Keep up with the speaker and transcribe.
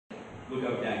Book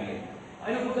of Daniel.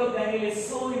 I know Book of Daniel is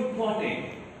so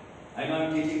important. I know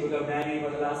I'm teaching Book of Daniel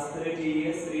for the last 30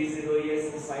 years, 30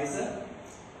 years in Spicer.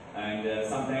 And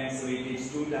sometimes we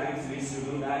teach 2 times. We used to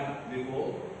do that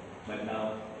before. But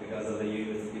now, because of the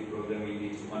university program, we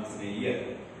teach once in a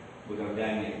year, Book of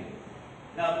Daniel.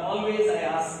 Now, always I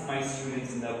ask my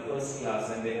students in the first class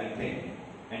when they attend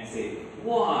and say,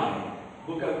 why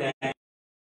Book of Daniel?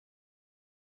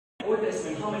 Old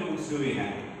Testament, how many books do we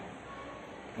have?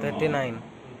 39.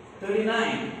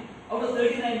 39. Out of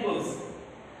 39 books.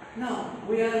 Now,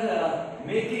 we are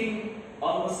making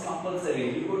almost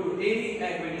compulsory. You go to any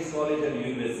Adventist college or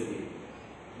university.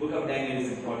 Book of Daniel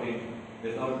is important.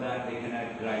 Without that, they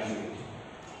cannot graduate.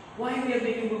 Why we are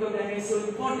making Book of Daniel so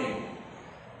important?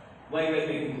 Why we are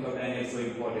making Book of Daniel so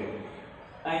important?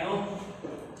 I know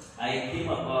I came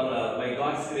up, or by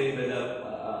God's grace, with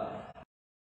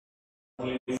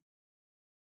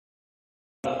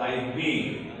I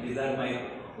mean, these are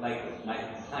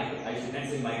I shouldn't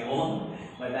say my own,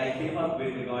 but I came up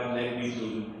with God led me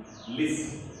to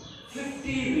list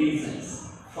 50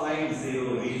 reasons, 50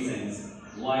 reasons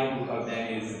why Book of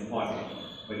Daniel is important.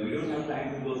 But we don't have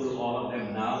time to go through all of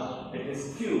them now. At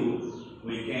least few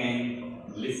we can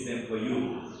list them for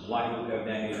you. Why Book of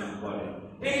Daniel is important.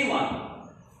 Anyone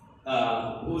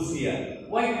who's here,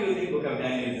 why do you think Book of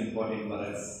Daniel is important for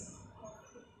us?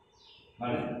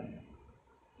 Pardon?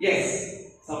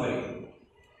 Yes, somebody.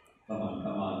 Come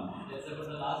on. It's about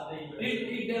the last day.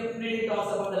 It definitely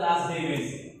talks about the last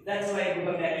day. That's why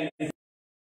Book of Daniel is.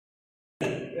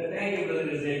 Thank you, Brother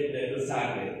Rizet, to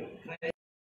start with.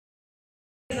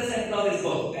 Jesus and this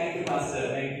book. Thank you, Pastor.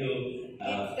 Thank you.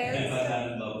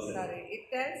 It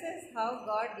tells us how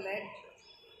God led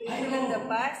people in the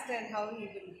past and how He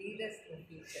will lead us in the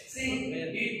future. See,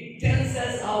 it tells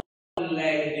us how God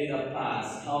led in the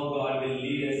past, how God will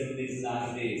lead us in these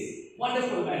last days.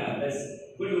 Wonderful manner. That's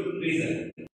good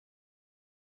reason.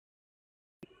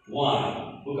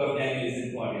 Why Book of Daniel is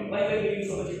important? Why are we giving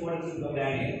so much importance to Book of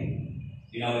Daniel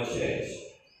in our church?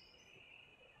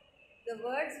 The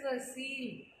words were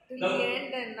sealed till the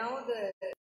end, and now the.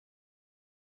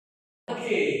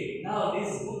 Okay, now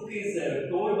this book is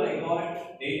told by God.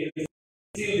 They will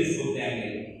seal this book,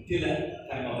 Daniel, till the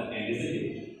time of the end, isn't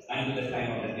it? Until the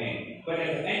time of the end. But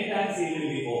at the end time, seal will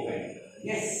be opened.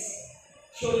 Yes.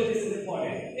 Surely this is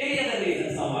important. Any other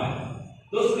reason, someone?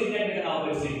 Those who did not get an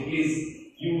opportunity, please,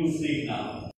 you speak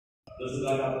now. Those who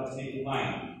got an opportunity,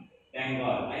 fine. Thank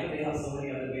God. I know they have so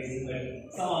many other reasons, but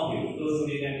some of you, those who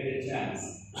did not get a chance,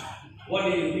 what do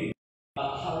you think?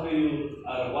 What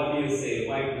do you say?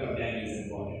 Why Book of Daniel is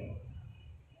important?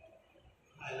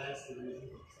 Highlights the reason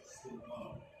for trusting God.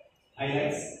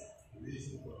 Highlights? The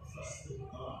reason for trusting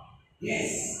God.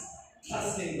 Yes,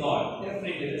 trusting God.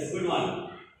 Definitely, that's a good one.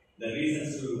 The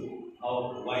reasons to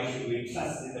why should we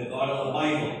trust in the God of the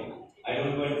Bible? I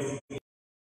don't want to see.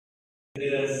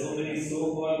 There are so many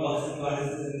so-called gods and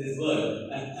goddesses in this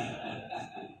world.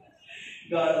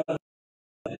 God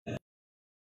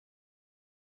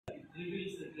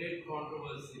Reveals the great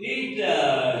controversy.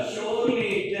 It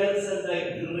surely tells us the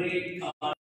great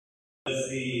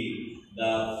controversy,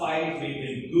 the fight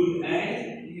between good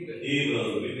and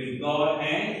evil, between God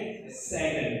and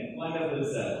Satan. Wonderful,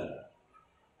 sir.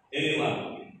 Anyone?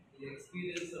 The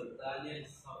experience of Daniel's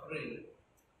suffering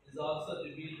is also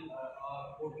revealed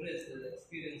or portrays the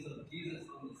experience of Jesus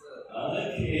on this earth.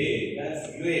 Okay, that's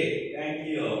great. Thank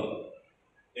you.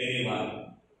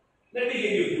 Anyone? Let me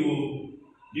give you a few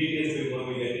details before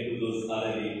we get into those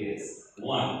other details.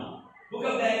 One, Book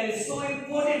of Daniel is so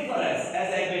important for us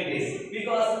as Adventists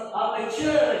because our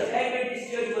church,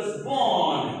 Adventist Church, was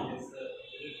born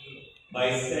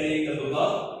by studying the Book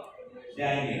of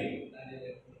Daniel.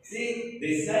 See,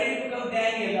 they studied the Book of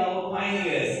Daniel, our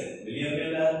pioneers, William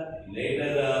Miller,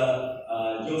 later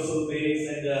Joseph Bates,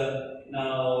 and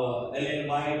now Ellen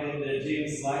White and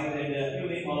James White, and you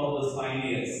name all of those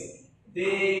pioneers.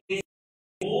 They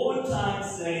more time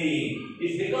studying.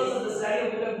 It's because of the study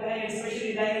of the Book of Daniel,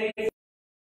 especially Daniel.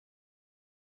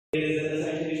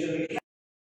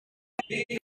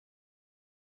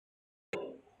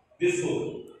 This book,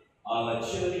 our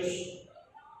church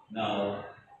now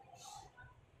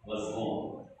was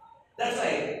born. That's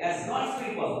why, as God's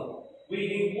people, we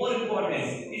give more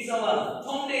importance. It's our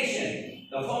foundation,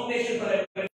 the foundation for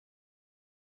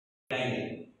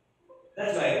Daniel.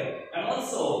 That's why, and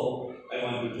also, I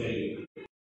want to tell you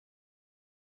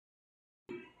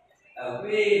a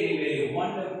very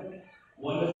wonderful.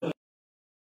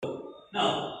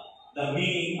 Now, the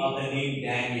meaning of the name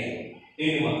Daniel.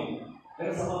 Anyone? There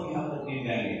are some of you have the name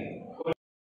Daniel.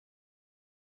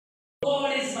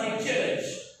 God is my church.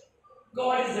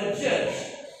 God is the church.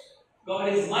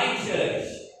 God is my church.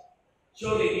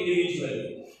 Surely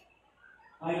individually.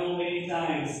 I know many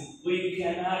times we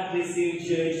cannot receive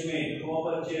judgment,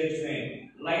 proper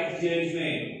judgment, right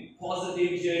judgment,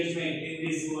 positive judgment in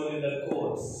this world in the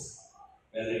courts.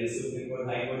 Whether it is Supreme Court,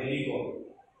 High Court, any court.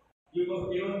 You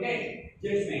don't get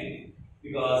judgment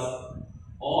because,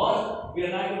 or we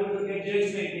are not able to get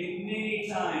judgment in many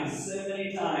times, so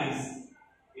many times,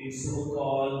 in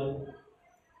so-called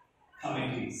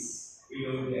committees. We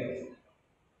don't get.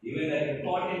 Even that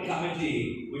important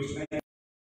committee, which met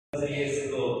years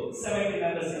ago, 70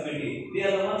 members committee, they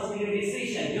are the ones making a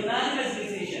decision, unanimous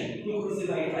decision to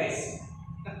crucify Christ.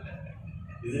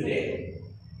 Isn't it?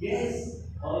 Yes,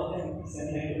 all of them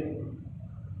sent hand.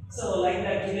 So, like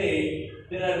that today,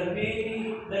 there are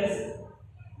many,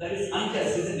 that is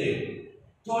unjust, isn't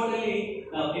it? Totally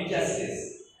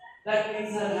injustice. That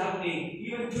things are happening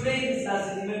even today in this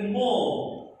last even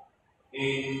more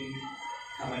in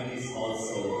communities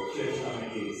also, church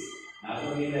communities. Not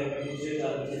only that, in church,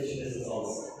 other churches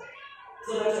also.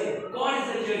 So that's why God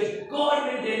is the judge.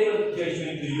 God will deliver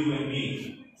judgment to you and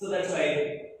me. So that's why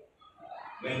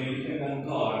when we depend on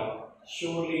God,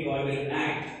 surely God will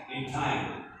act in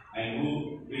time and who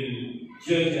will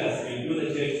judge us, will do the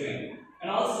judgment.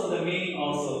 And also the meaning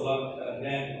also of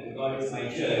then God is my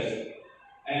church.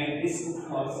 And this book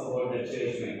talks about the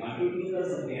judgment. Until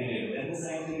 2300, then the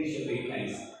sanctuary shall be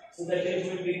cleansed. So the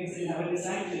judgment begins in heavenly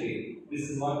sanctuary. This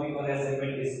is what we call as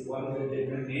Adventist. What does the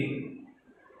judgment mean?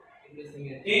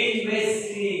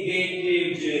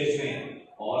 Investigative judgment.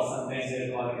 Or sometimes they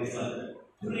call it this one.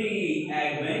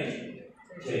 Pre-Advent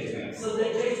judgment. So the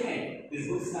judgment. This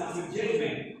book starts with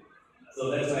judgment. So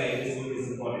that's why this book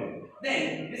is important.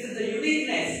 Then, this is the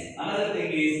uniqueness. Another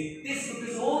thing is, this book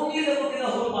is only the book in the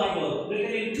whole Bible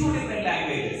written in 2 different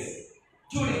languages.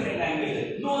 2 different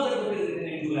languages. No other book is written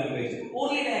in 2 languages.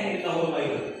 Only language in the whole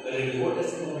Bible. Whether it is Old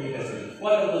Testament or New Testament.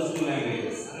 What are those 2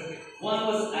 languages? One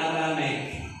was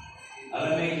Aramaic.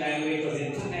 Aramaic language was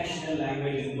international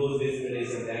language in those days, the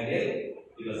days of Daniel.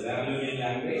 It was Babylonian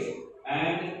language.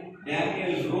 And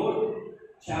Daniel wrote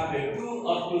chapter 2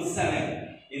 up to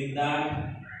 7 in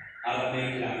that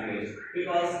Aramaic language.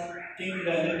 Because King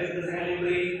Nebuchadnezzar had a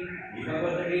dream, he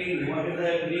forgot the dream, he wanted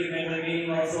the dream and the meaning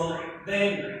also.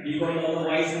 Then he got all the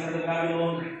wise men of the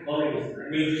Babylon, all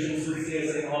musicians,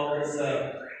 soothsayers, and all those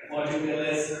fortune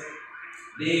tellers.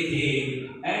 They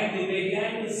came and they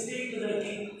began to speak to the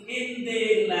king in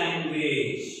their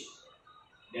language.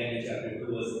 Daniel chapter 2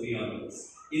 verse 3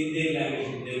 onwards. In their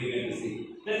language they began to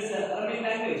speak. That's the Aramaic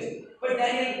language. But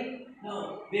Daniel,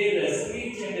 no, their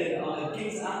speech and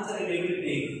king's answer and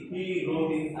everything, he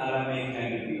wrote in Aramaic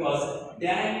language because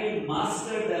Daniel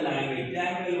mastered the language.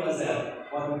 Daniel was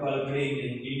what we call today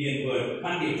in Indian word,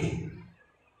 Pandit.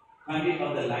 Pandit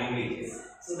of the languages.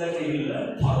 So that he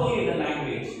learned thoroughly the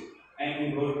language and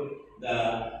he wrote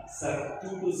the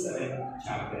 2 to 7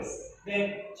 chapters.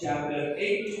 Then chapter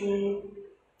 8 to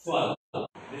 12.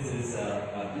 This is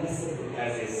a blessed book,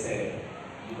 as I said.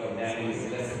 Book of Daniel is a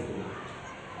blessed book.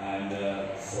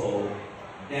 And so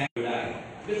Daniel died.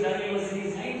 Because Daniel was in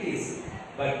his 90s.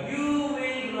 But you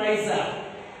will rise up.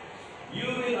 You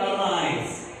will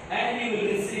arise. And you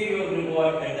will receive your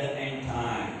reward at the end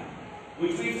time.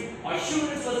 Which means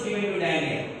assurance was given to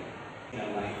Daniel in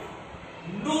our life.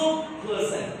 No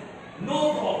person,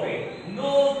 no prophet,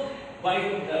 no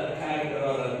Bible character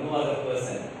or no other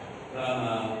person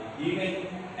from even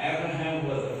Abraham, who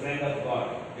was a friend of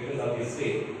God because of his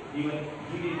faith, even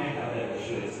he did not have that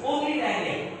assurance. Only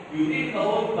Daniel. You read the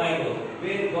whole Bible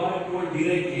where God told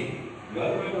directly, you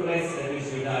are going to rest, that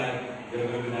means you die, you are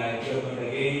going to die, you are going to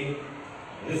again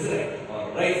resurrect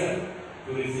or rise up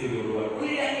to receive your reward.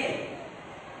 Only Daniel.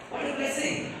 What a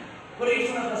blessing. For each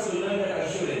one of us to learn that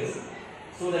assurance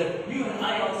so that you and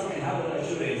I also can have that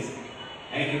assurance.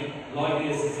 And if Lord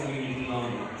Jesus is coming a little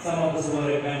longer, some of us who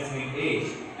are advancing in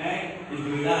age, and if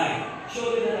you die,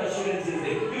 surely that assurance is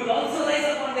there. You will also rise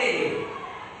up one day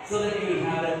so that you will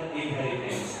have that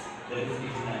inheritance that is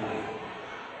eternal life.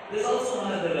 There is also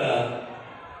another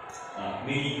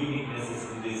many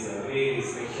uniquenesses in this very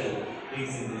special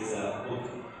things in this book,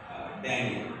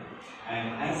 Daniel.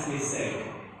 And as we said,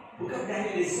 book of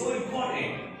Daniel is so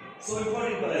important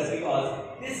for us because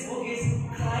this book is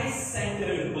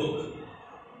Christ-centered book.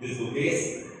 This book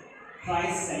is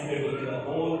Christ-centered book in the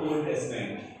whole Old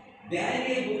Testament.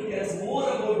 Daniel book tells more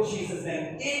about Jesus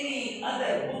than any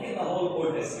other book in the whole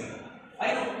Old Testament.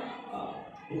 I know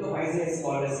book of Isaiah is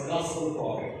called as gospel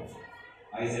prophet.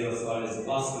 Isaiah was called as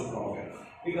gospel prophet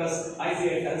because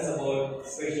Isaiah tells about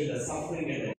especially the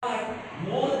suffering and the but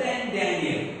more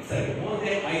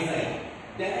than Isaiah,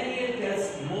 Daniel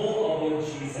tells more about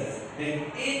Jesus than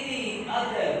any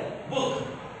other book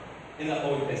in the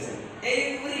Old Testament.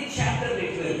 Every chapter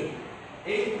literally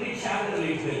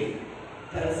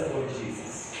tells about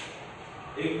Jesus.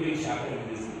 Every chapter in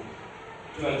this book,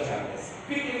 12 chapters.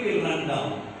 Quickly we'll run down.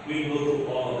 We'll go through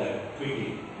all of that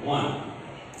quickly.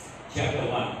 Chapter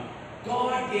 1.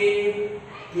 God gave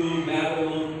to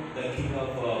Babylon, the king of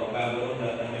Babylon, the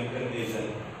Nebuchadnezzar.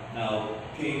 Now,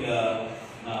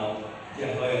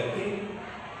 Jehoiakim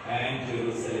and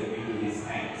Jerusalem into his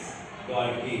hands.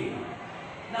 God gave.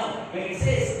 Now, when it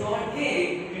says God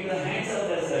gave into the hands of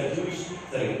the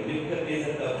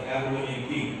Nebuchadnezzar, the Babylonian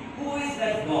king, who is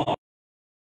that God?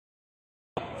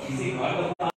 Is he God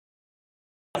the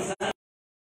Father?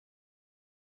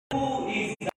 Who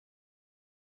is that?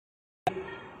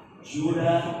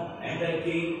 Judah and the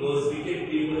king, those wicked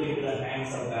people into the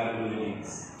hands of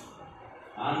Babylonians?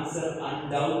 Answer: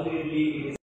 undoubtedly it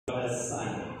is God the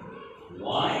Son.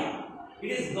 Why?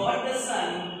 It is God the Son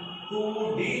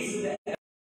who deals with the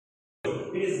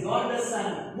It is God the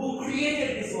Son who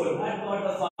created this world, not God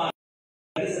the Father.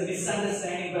 That is a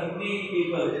misunderstanding for many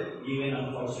people, even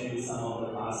unfortunately some of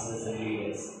the pastors and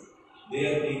leaders. They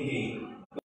are thinking,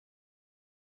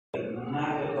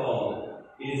 not at all.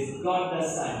 It is God the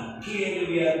Son. Clearly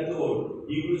we are told,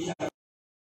 Hebrews chapter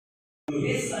 2,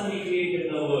 His Son He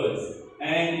created the worlds.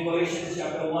 And Colossians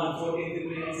chapter 1, 14,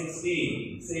 15 and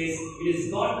 16 says, it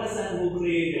is God the Son who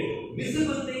created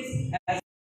visible things as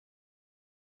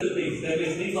things. That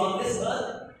is, things on this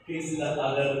earth, things in the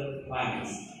other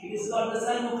planets. It is God the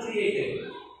Son who created.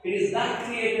 It is that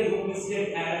Creator who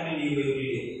visited Adam and Eve every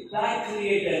day. That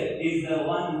Creator is the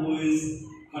one who is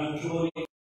controlling.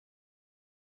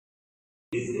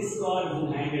 Is this God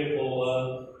who handed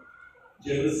over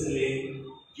Jerusalem,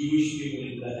 Jewish people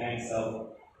into the hands of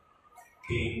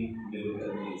King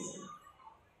Nebuchadnezzar?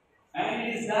 And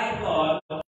it is that God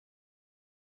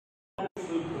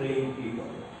who praying people.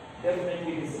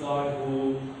 Definitely it is God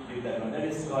who did that one. That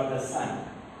is God the Son.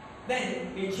 Then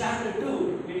in chapter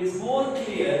 2, it is more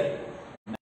clear.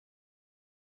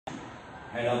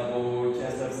 Head of gold,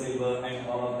 chest of silver, and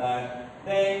all of that.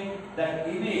 Then that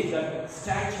image, that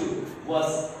statue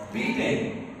was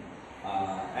beaten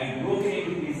and broken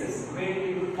into pieces, made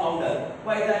into powder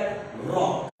by that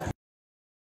rock. It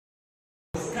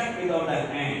was cut without a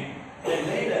hand. Then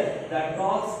later, that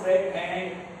rock spread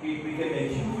and it became a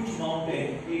huge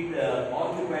mountain. It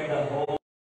occupied the whole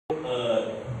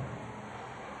earth.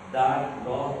 That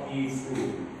rock is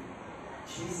who?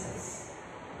 Jesus.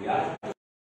 Yeah.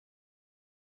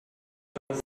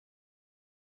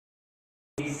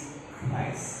 Is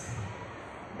Christ.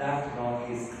 That rock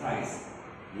is Christ.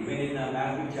 Even in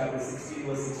Matthew chapter 16,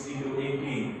 verse 16 to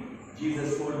 18,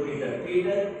 Jesus told Peter,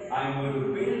 Peter, I am going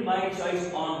to build my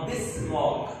church on this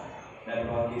rock. That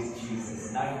rock is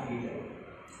Jesus, not Peter.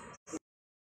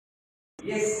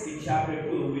 Yes, in chapter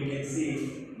 2, we can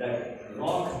see that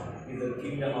rock is the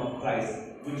kingdom of Christ,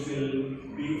 which will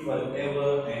be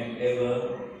forever and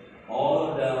ever.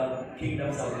 All the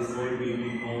kingdoms of this world will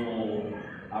be no more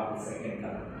after the second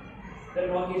coming. That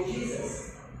rock is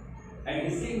Jesus and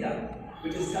His kingdom,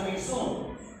 which is coming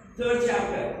soon. Third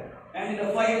chapter, and in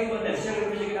the fiery furnace,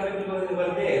 Sharath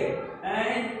were there,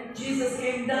 and Jesus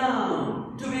came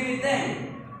down to be with them.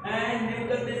 And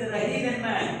Nebuchadnezzar, a heathen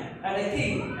man, and a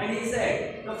king, and he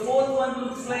said, the fourth one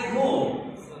looks like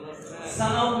whom?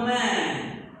 Son of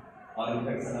Man, or in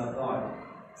fact, Son of God.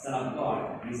 Son of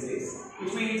God, he says.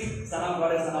 Which means Son of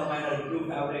God and Son of Man are two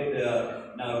favorite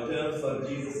terms for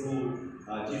Jesus, who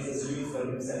Jesus used for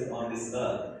Himself on this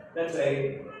earth. That's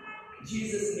why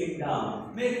Jesus came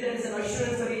down. Maybe there is an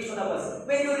assurance for each one of us.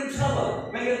 When you are in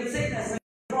trouble, when you are in sickness, when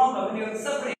you are wrong, when you are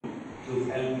suffering, to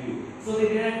help you. So they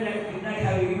did not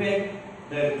have even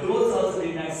their clothes also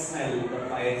did not smell the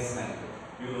fire smell.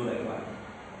 You know that one.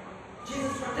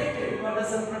 Jesus protected. God the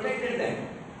Son protected them.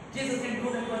 Jesus can do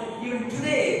that one even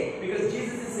today, because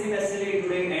Jesus is the same yesterday,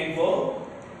 today, and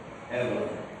forever.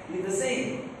 He is the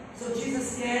same. So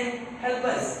Jesus can help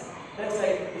us. That's why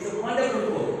it's a wonderful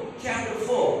book. Chapter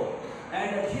 4.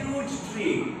 And a huge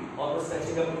tree almost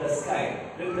touching up in the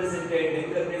sky represented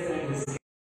Nebuchadnezzar and his king.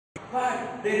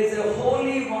 But there is a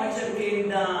holy watcher came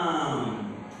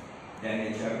down. Then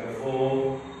in chapter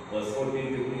 4, verse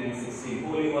 14, 15 and 16,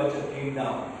 holy watcher came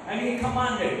down. And he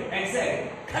commanded and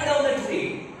said, cut down the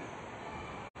tree.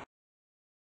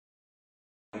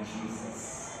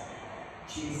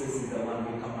 Jesus is the one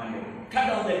who commanded, cut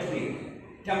down the tree.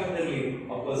 Temporarily,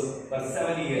 of course, for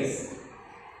 7 years.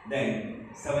 Then,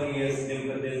 7 years,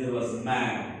 Nebuchadnezzar was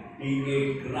mad. He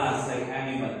ate grass like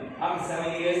animal. After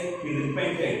 7 years, he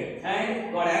repented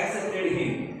and God accepted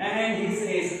him. And he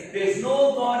says, there is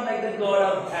no God like the God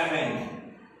of heaven.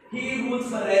 He rules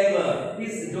forever.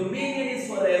 His dominion is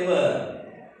forever.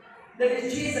 That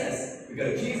is Jesus.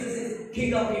 Because Jesus is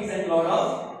King of Kings and Lord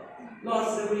of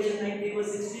Lords. Revelation 19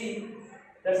 verse 16.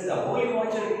 That's the Holy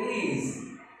Watcher is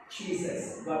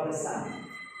Jesus, God the Son.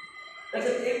 That's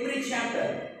in every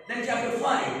chapter. Then chapter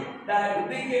 5, that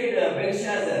wicked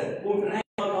Belshazzar who drank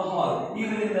alcohol,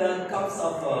 even in the cups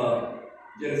of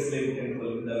Jerusalem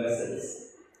temple, in the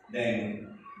vessels.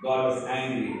 Then God was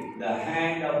angry. The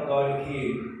hand of God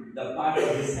came, the part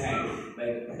of his hand,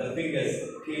 like the fingers,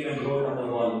 came and wrote on the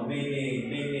wall, Mene,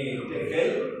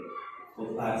 Tekel,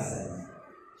 Upharsin.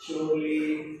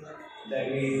 Surely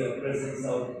that is the presence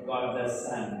of God the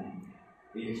Son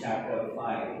in chapter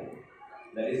 5.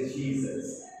 That is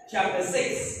Jesus. Chapter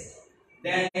 6.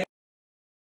 Then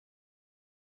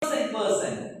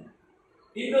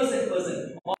innocent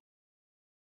person,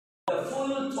 the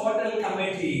full total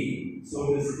committee,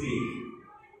 so to speak,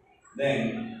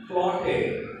 then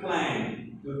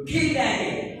planned to kill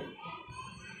Daniel.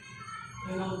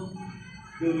 You know,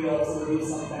 do we also do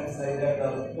sometimes like that?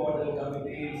 The total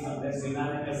committee, sometimes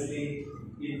unanimously,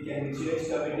 it can be church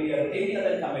committee or any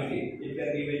other committee, it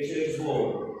can be a church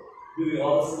board. Do we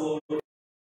also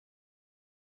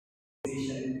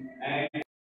decision and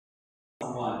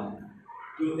someone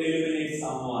to eliminate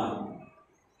someone?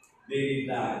 They did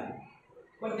that.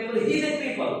 But they were heathen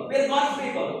people. We are God's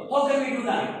people. How can we do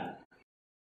that?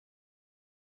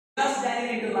 Just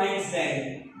Daniel into lion's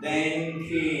den. Then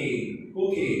came.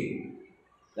 Who came?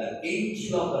 The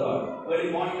angel of the Lord.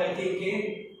 Early morning the king came.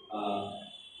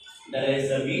 That is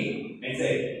me. And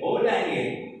said, "Oh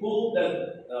Daniel, who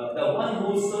the one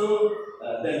who served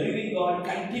the living God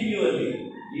continually,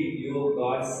 did your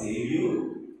God save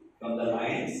you from the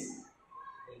lions?"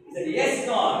 He said, "Yes,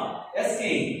 God. Yes,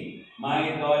 King. My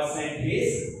God sent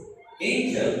his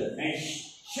angel and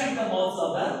shut the mouths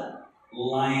of the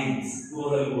lions."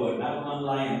 Plural word, not one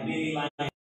lion, many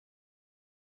lions.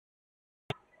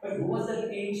 But who was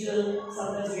that angel?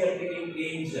 Sometimes we are thinking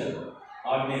angel,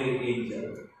 ordinary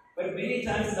angel. But many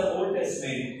times in the Old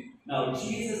Testament, now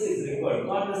Jesus is referred,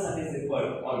 God the Son is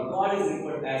referred, or God is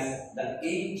referred as the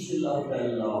angel of the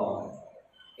Lord.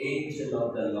 Angel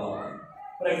of the Lord.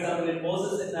 For example, in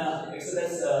Moses in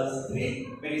Exodus 3,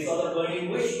 when he saw the burning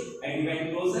bush and he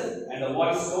went closer, and the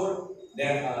voice told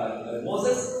there,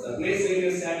 Moses, the place where you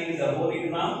are standing is a holy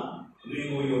ground,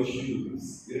 remove your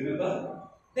shoes. You remember?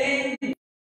 Then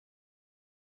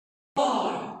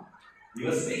God, he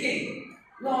was speaking,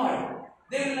 Lord,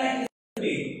 they will not listen to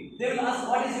me. They will ask,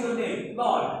 "What is your name?"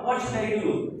 "Lord, what should I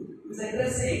do?" He was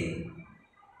addressing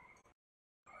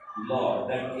Lord,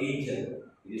 that angel.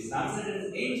 It is translated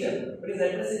as angel, but it is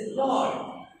addressing Lord.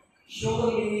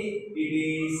 Surely it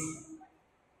is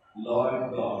Lord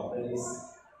God, that is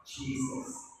Jesus.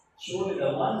 Surely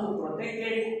the one who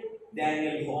protected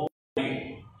Daniel whole night,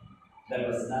 that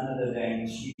was none other than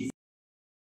Jesus,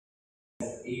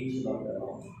 angel of the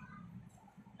Lord.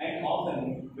 And often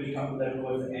we'll come to that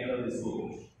towards the end of this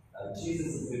book. Jesus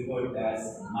is referred as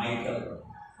Michael,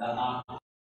 the archangel,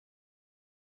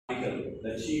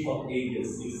 the chief of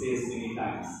angels. He says many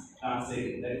times.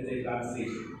 Translated. That is a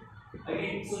translation.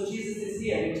 Again, so Jesus is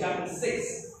here in chapter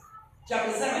 6,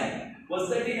 chapter 7, verse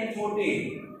 13 and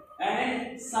 14.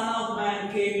 And Son of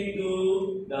Man came into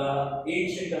the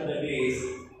Ancient of the Days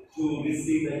to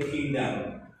receive the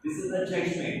kingdom. This is the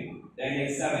judgment. Daniel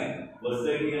 7, verse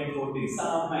 13 and 14.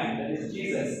 Son of Man, that is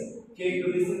Jesus, came to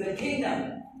receive the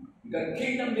kingdom. The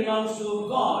kingdom belongs to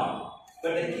God,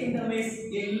 but the kingdom is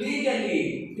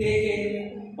illegally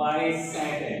taken by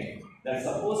Satan. That's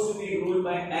supposed to be ruled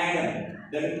by Adam,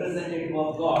 the representative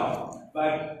of God,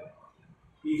 but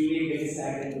illegally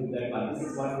Satan took that one. This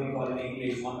is what we call in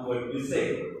English one word, you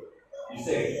say.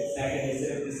 Satan is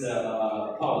this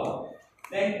power.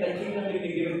 Then the kingdom will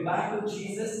be given back to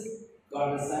Jesus,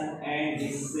 God the Son, and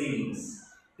his saints.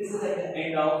 This is at the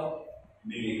end of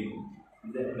millennium.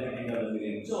 This is at the end of the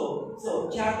millennium. So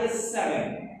chapter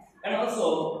 7, and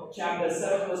also chapter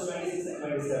 7, verse 26 and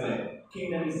 27,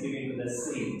 kingdom is given to the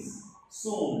saints.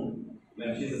 Soon,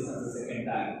 when Jesus comes the second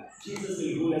time, Jesus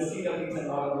will rule as King of Kings and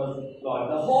Lord of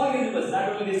Lords. The whole universe,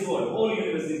 not only this world, whole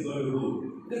universe is going to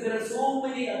rule. Because there are so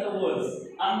many other worlds,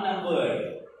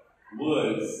 unnumbered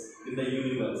worlds in the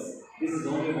universe. This is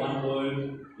only one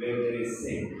world where there is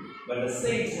sin. But the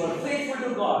saints who are faithful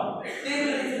to God, they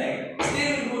will reflect,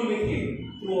 they will rule with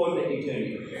Him throughout the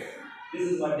eternity.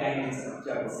 This is what Daniel said,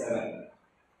 chapter 7.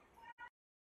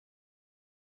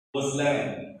 Verse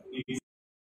 11.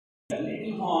 The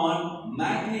little horn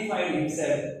magnified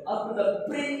himself up to the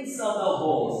prince of the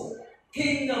host,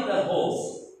 king of the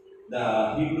host.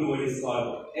 The Hebrew word is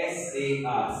called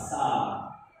S-A-R,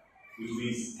 Sar, which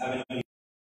means heavenly.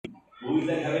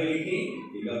 heavenly King,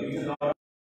 King of Kings and Lord.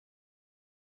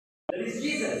 That is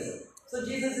Jesus. So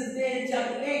Jesus is there in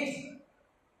chapter 8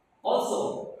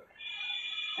 also.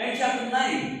 And chapter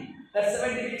 9, that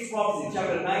 70 weeks prophecy,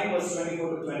 chapter 9, verse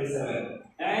 24 to 27.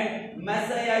 And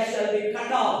Messiah shall be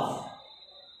cut off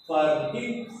for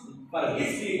him, for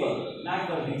his people, not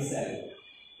for himself.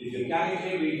 If you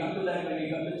calculate, we come to that when we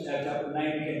come to chapter 9,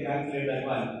 we can calculate that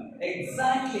one.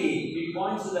 Exactly, it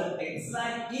points to the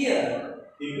exact year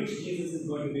in which Jesus is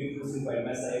going to be crucified,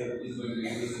 Messiah is going to be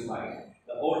crucified.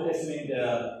 The Old Testament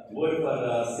word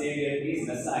for Savior is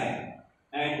Messiah,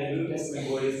 and the New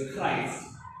Testament word is Christ.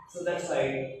 So that's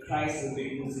why Christ will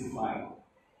be crucified.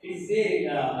 It's there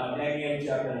in Daniel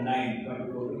chapter 9,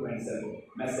 24 to 27.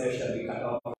 Messiah shall be cut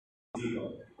off from his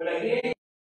people. But again,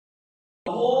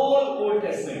 the whole Old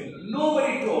Testament,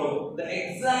 nobody told the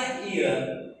exact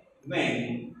year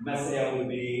when Messiah will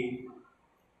be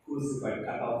crucified,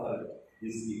 cut off for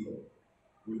his people,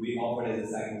 will be offered as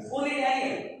a sacrifice. Only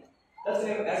Daniel. That's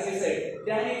why, as we said,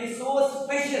 Daniel is so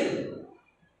special,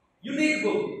 unique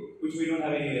book, which we don't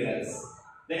have anywhere else.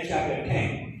 Then chapter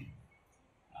 10,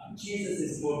 Jesus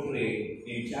is portrayed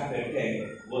in chapter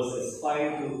 10, verses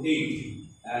 5 to 8,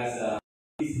 as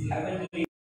his heavenly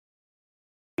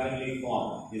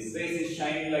form. His face is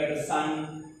shining like the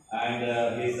sun,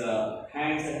 and his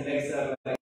hands and legs are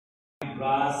like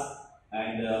brass,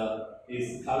 and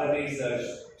his color is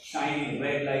shining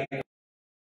red like,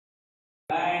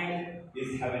 and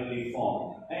his heavenly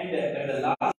form. And at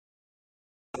the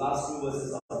last two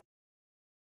verses of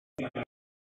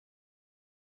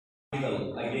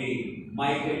Michael, again,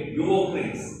 Michael, your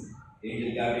prince,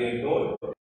 Angel Gabriel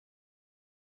told,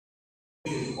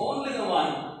 is only the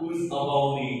one who is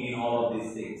above me in all of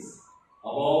these things.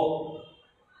 Above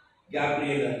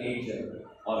Gabriel the angel,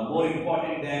 or more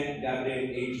important than Gabriel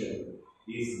angel,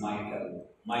 is Michael.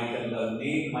 Michael, the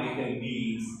name Michael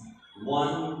means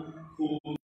one who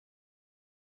is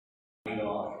like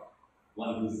God,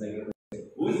 one who is like a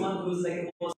person. Who is one who is like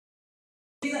a person?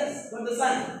 Jesus, not the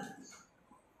Son.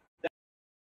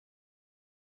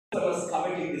 Lucifer was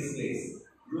coveting this place.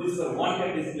 Lucifer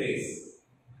wanted this place,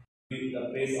 the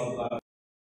place of God.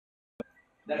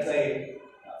 That's why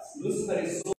Lucifer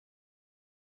is so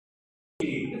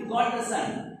with God the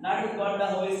Son, not with God the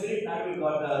Holy Spirit, not with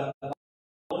God the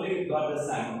only with God the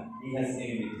Son, he has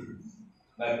enmity.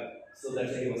 But so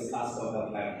that's why he was cast out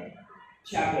of heaven.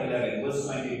 Chapter 11, verse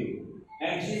 22.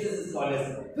 And Jesus is called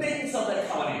as Prince of the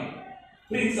Covenant.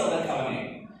 Prince of the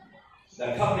Covenant. The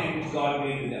covenant which God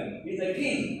made with them. He's a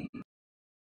king.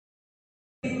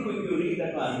 Hebrew, if you read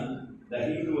that one, the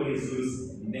Hebrew word is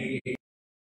used negate.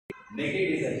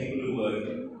 Negate is a Hebrew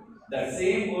word. The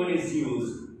same word is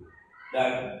used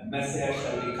that Messiah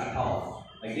shall be cut off.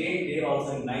 Again, there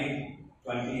also in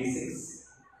 9:26,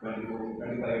 24,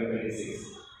 25 and 26.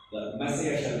 The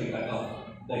Messiah shall be cut off.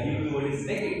 The Hebrew word is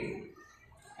negate.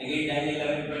 Again, Daniel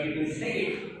 11:22 is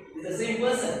negate. It's the same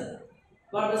person.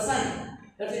 God the Son.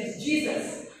 That's it, it's Jesus.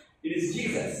 It is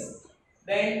Jesus.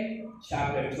 Then,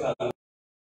 chapter 12.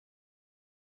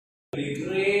 The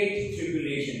great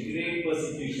tribulation, great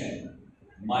persecution.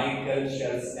 Michael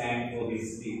shall stand for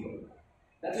his people.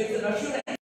 That's why it's an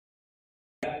assurance.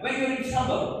 When you're in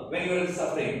trouble, when you're in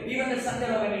suffering, even the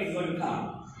Sunday when it's going to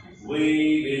come, we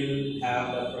will have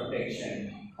the protection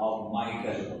of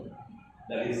Michael,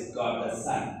 that is God the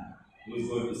Son, who is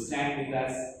going to stand with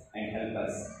us and help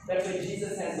us. That's why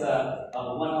Jesus has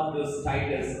one of those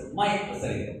titles,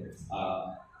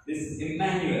 this is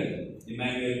Emmanuel.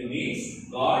 Emmanuel means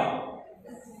God.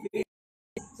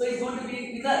 So he's going to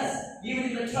be with us, even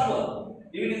in the trouble,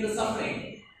 even in the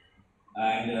suffering.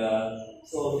 And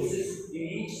so this is in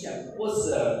each chapter. Verse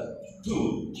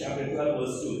 2, chapter 12,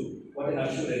 verse 2. What an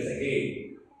assurance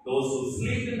again. Those who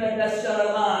sleep in the dust shall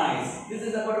arise. This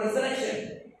is about resurrection.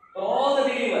 For all the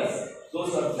believers, those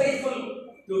who are faithful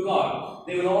to God,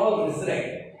 they will all resurrect.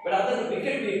 But other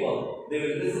wicked people, they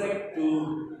will resurrect to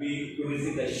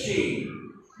receive the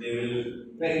shame. They will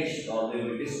perish or they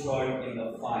will be destroyed in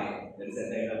the fire. That is at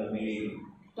the end of the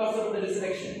millennium. Talks about the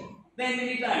resurrection. Then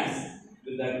many times,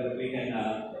 with that we can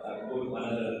go to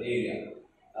another area.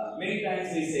 Many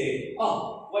times we say,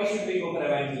 oh, why should we go for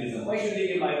evangelism? Why should we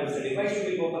give Bible study? Why should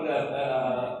we go for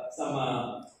some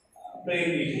prayer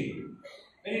meeting?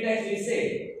 Many times we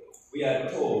say, we are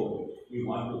told we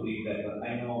want to read that one.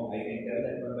 I know I can tell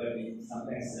that one, but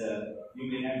sometimes you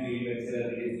may not believe it, whether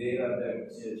it is there or that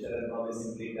Sharath is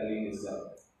simply telling you so.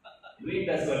 Read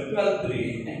that one, 12:3.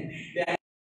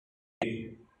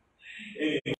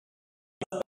 Anyway,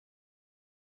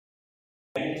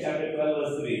 chapter 12,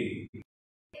 verse 3.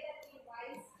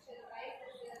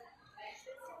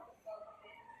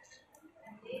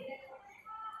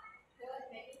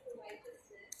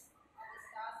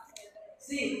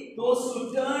 See, those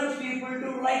who turn people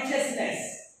to righteousness,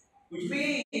 which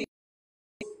means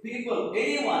people,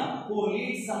 anyone who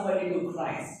leads somebody to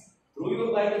Christ through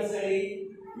your Bible study,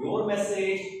 your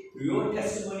message, through your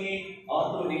testimony,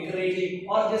 or through encouraging,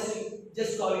 or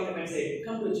just calling them and say,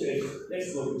 "Come to church.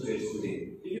 Let's go to church today."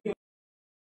 If you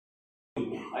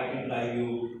I can drive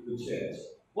you to church.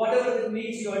 Whatever it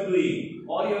means you are doing,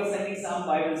 or you are sending some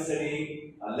Bible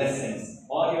study lessons,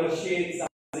 or you are sharing some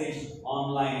message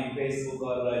online, Facebook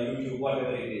or YouTube,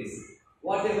 whatever it is.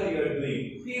 Whatever you are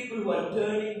doing, people who are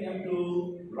turning them to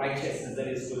righteousness, that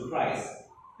is to Christ,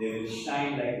 they will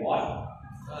shine like what?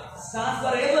 Stars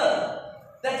forever.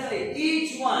 That's why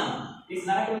each one is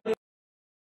not only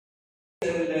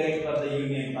director of the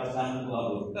union, Pastor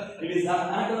Babu. It is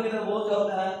not only the work of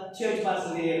the church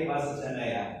pastor here, Pastor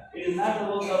Chanaya. It is not the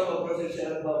work of Professor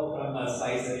Sharath Babu from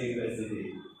Spicer University.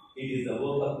 It is the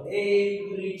work of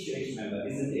every church member,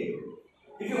 isn't it?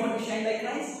 If you want to shine like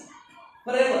Christ,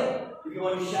 forever. If you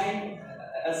want to shine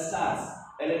as stars,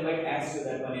 Ellen White asks you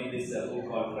that one in this book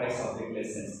called Christ Object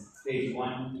Lessons, page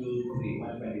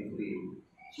 123.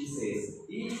 She says,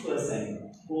 each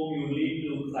person whom you lead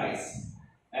to Christ,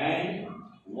 and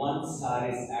one star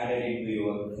is added into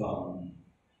your crown.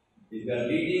 If you are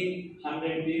leading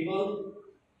 100 people,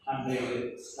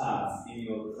 100 stars in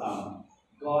your crown.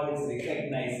 God is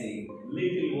recognizing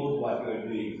little work what you are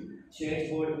doing. Church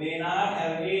board may not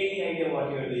have any idea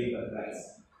what you are doing for Christ.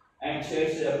 And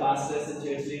church pastors and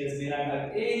church leaders may not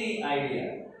have any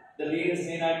idea. The leaders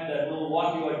may not know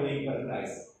what you are doing for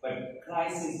Christ. But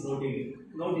Christ is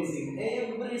noticing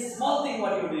every small thing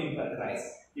what you are doing for Christ.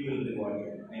 He will reward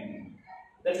you. Amen.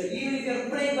 That's it. Even if you are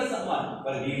praying for someone,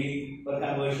 for healing, for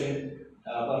conversion,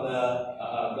 for the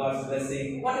God's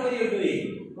blessing, whatever you are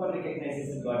doing, God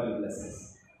recognizes and God will bless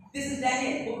us. This is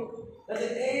Daniel book. That's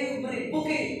it.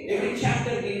 Every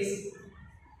chapter is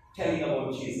telling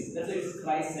about Jesus. That's why it's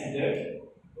Christ-centered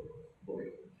book.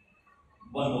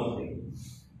 One more thing.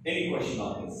 Any question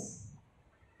on this?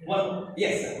 One,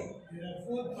 yes, sir. There are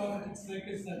 4 prophetic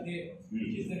circles are there,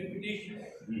 which is the repetition.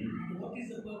 What is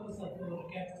the purpose of our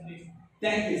capitulation?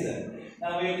 Thank you, sir.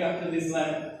 Now we will come to this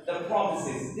one, the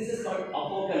prophecies. This is called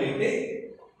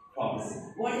apocalyptic prophecy.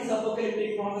 What is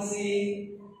apocalyptic prophecy?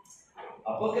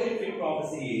 Apocalyptic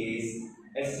prophecy is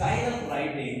a style of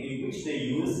writing in which they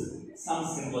use some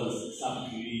symbols, some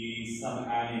trees, some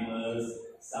animals,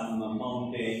 some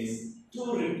mountains, to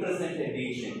represent a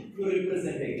nation, to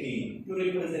represent a king, to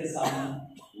represent some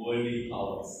worldly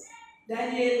powers.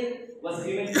 Daniel was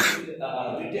given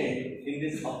written in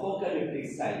this apocalyptic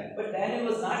style. But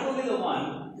Daniel was not only the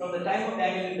one from the time of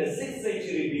Daniel in the 6th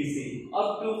century BC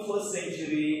up to 1st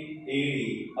century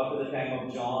AD, up to the time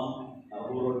of John,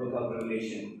 who wrote the book of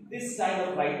Revelation. This style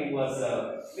of writing was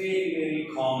very, very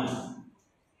common.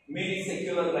 Many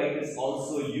secular writers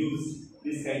also used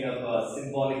this kind of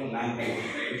symbolic language,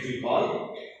 which we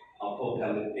call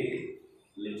apocalyptic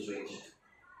literature.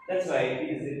 That's why it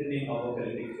is written in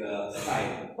apocalyptic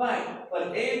style. But for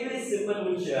every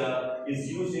symbol which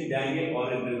is used in Daniel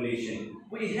or in Revelation,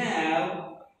 we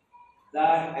have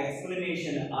that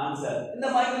explanation answer in the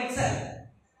Bible itself.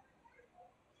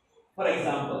 For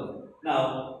example,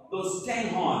 now those 10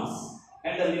 horns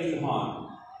and the little horn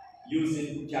used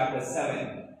in chapter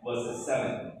 7, verses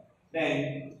 7.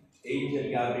 Then angel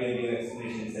Gabriel gave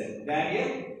explanation, said, Daniel,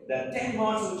 the 10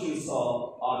 horns which you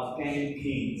saw are 10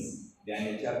 kings.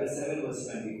 Daniel chapter 7, verse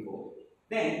 24.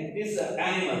 Then these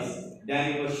animals,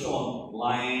 Daniel was shown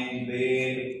lion,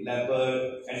 bear,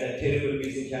 leopard, and the terrible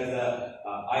beast which has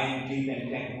iron teeth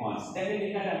and 10 horns. Daniel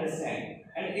did not understand.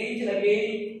 And angel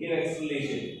again gave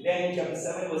explanation. Daniel chapter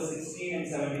 7, verse 16 and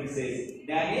 17 says,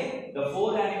 Daniel, the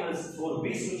 4 animals, 4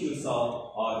 beasts which you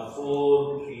saw are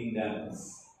 4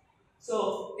 kingdoms.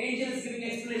 So, angel is giving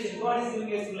explanation, God is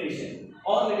giving explanation.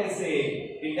 Or let us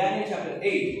say, in Daniel chapter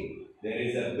 8, there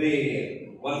is a bear.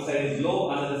 One side is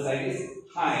low, another side is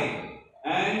high.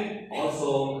 And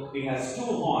also, it has 2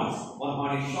 horns. One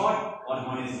horn is short, one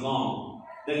horn is long.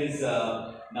 There is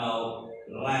now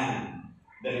ram.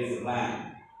 There is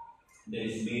ram. There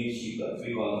is male sheep,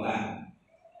 we call ram.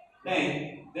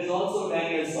 Then, there's also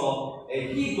Daniel saw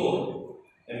a he goat,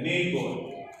 a male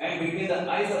goat. And between the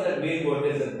eyes of that male goat,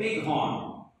 there's a big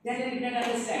horn. Daniel did not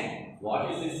understand.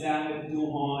 What is this ram with 2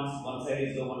 horns? One side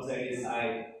is low, one side is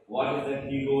high. What is that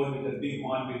he goat with a big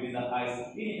horn between the eyes?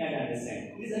 He did not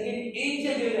understand. This again,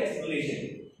 angel gave the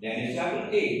explanation. Daniel chapter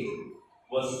 8,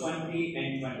 verse 20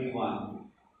 and 21.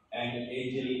 And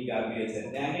angel Gabriel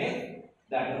said, Daniel,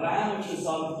 that ram which you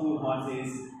saw with 2 horns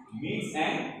is Medes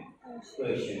and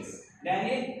Persians.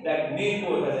 Daniel, that male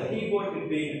goat, the he goat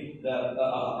between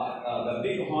the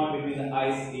big horn between the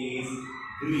eyes is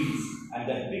Greece, and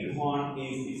that big horn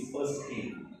is his first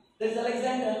king. That's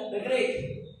Alexander the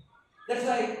Great. That's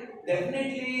why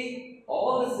definitely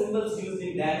all the symbols used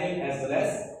in Daniel as well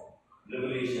as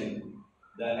Revelation,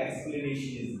 the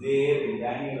explanation is there in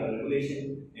Daniel or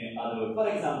Revelation in other words. For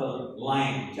example,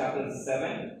 lion, chapter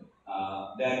 7,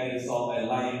 Daniel saw a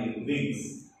lion with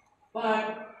wings.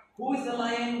 But who is the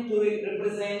lion to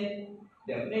represent?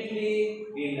 Definitely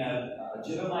in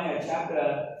Jeremiah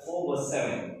chapter 4 verse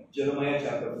 7. Jeremiah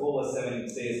chapter 4 verse 7 it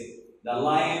says, the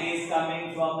lion is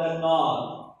coming from the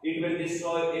north. It will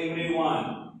destroy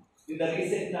everyone. In the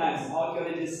recent times,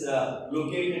 archaeologists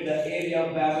located the area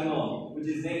of Babylon, which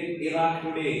is there in Iraq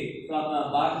today. From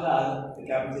Baghdad, the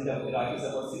capital city of Iraq, is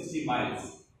about 60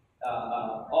 miles.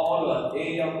 All over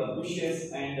area of the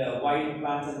bushes and wild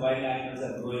plants and wild animals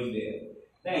are growing there.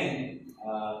 Then,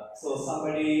 so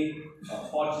somebody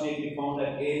fortunately found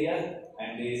that area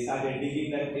and they started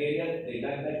digging that area. They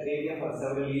dug that area for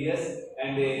several years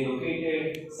and they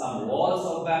located some walls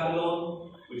of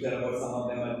Babylon, which are about some of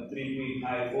them are 3 feet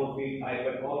high, 4 feet high,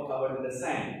 but all covered with the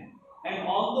sand. And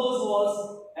on those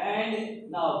walls,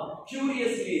 and now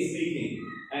curiously speaking,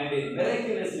 and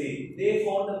miraculously, they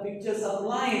found the pictures of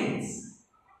lions.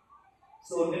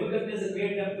 So Nebuchadnezzar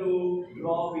made them to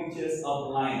draw pictures of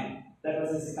lion. That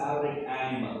was his favorite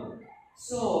animal.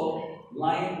 So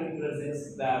lion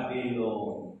represents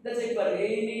Babylon. That's it for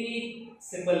any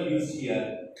symbol used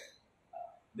here.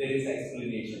 There is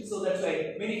explanation. So that's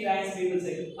why many times people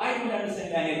say, I don't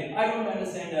understand Daniel, I don't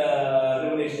understand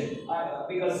Revelation,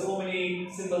 because so many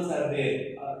symbols are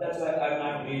there. That's why I'm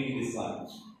not reading this one.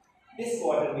 This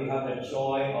quarter we have the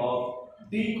joy of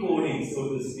decoding, so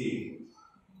to speak,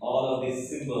 all of these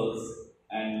symbols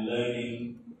and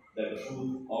learning the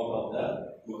truth out of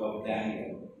the book of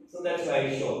Daniel. So that's why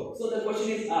I show. So the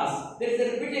question is asked, there is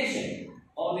a repetition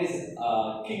of these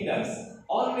kingdoms.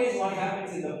 Always what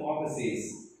happens in the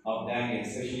prophecies of Daniel,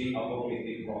 especially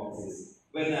apocalyptic prophecies,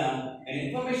 when an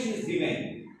information is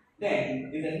given,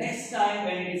 then in the next time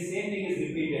when the same thing is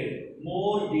repeated,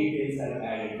 more details are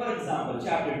added. For example,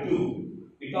 chapter 2,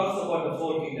 it talks about the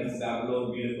 4 kingdoms,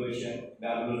 Babylon, Medo-Persia.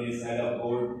 Babylon is head of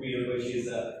gold, Medo-Persia is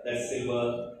that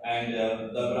silver, and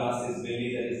the brass is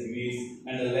belly, that is Greece,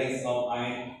 and the legs of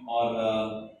iron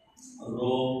or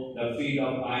Rome, the feet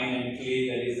of iron and clay,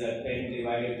 that is the 10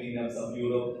 divided kingdoms of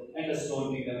Europe, and the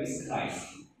stone kingdom is Christ.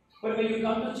 But when you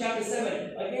come to chapter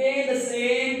 7, again the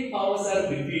same powers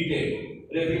are repeated.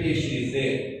 Repetition is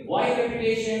there. Why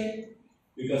repetition?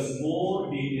 Because more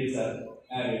details are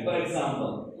added. For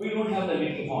example, we don't have the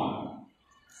little horn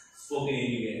spoken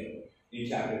anywhere in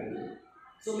chapter 2.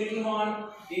 So little horn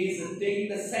is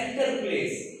taking the center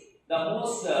place, the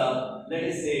most, let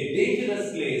us say,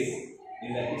 dangerous place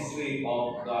in the history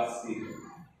of God's people.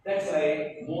 That's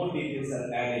why more details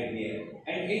are added here.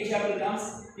 And each chapter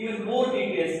comes, even more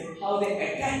details how they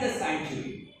attend the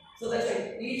sanctuary. So that's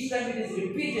why each time it is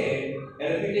repeated,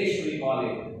 a repetition we call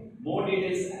it. More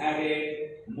details added,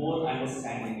 more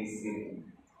understanding is given.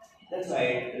 That's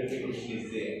why repetition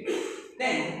is there.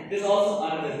 Then there's also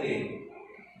another thing.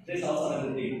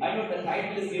 I know the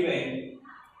title is given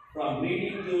from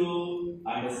reading to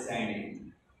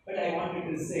understanding. But I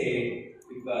wanted to say,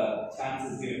 if a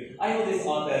chance is given, I know this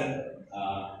author,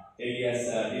 Elias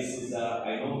D'Souza.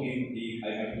 I know him. I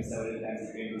met him several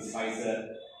times. He came to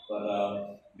Spicer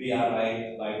for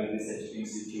BRI, Bible Research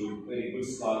Institute. Very good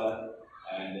scholar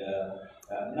and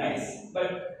nice.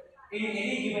 But in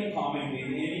any given commentary,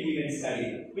 in any given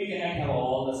study, we cannot have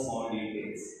all the small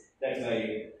details. That's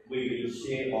why we will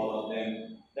share all of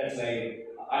them. That's why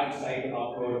I try to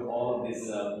upload all of these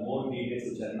more details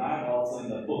which are not also in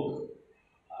the book.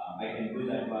 I can do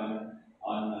that one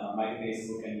on my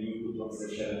Facebook and YouTube, Dr.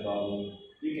 Sharath Babu.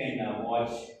 You can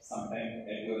watch sometime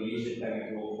at your leisure time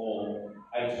at your home.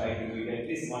 I'll try to do it at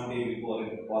least one day before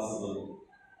if possible,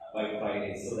 by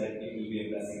Friday, so that it will be a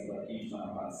blessing for each one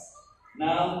of us.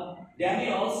 Now,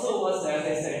 Daniel also was, as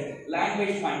I said,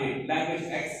 language pundit, language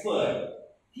expert.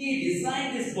 He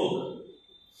designed this book.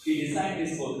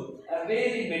 A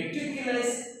very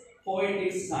meticulous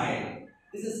poetic style.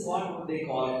 This is what they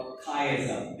call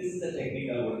chiasm. This is the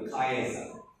technical word,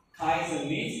 chiasm. Chiasm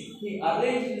means he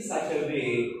arranged in such a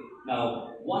way,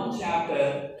 now one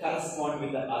chapter corresponds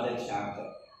with the other chapter.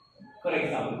 For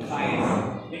example,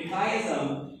 chiasm. In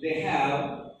chiasm, they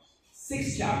have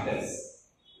 6 chapters.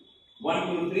 1,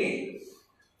 2, 3,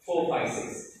 4, 5,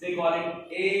 6. They call it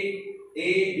A,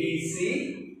 B,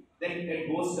 C. Then it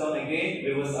goes down again,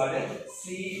 reverse order,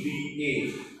 C, B,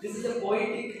 A. This is the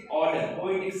poetic order,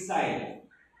 poetic style.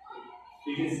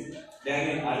 It is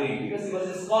Daniel arranged because he was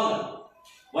a scholar,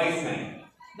 wise man.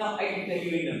 Now I can tell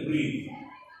you in a brief.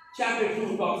 Chapter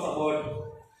 2 talks about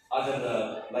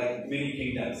other like many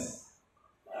kingdoms.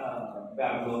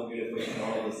 Babylon, Medo-Persia,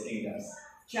 all of those kingdoms.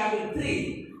 Chapter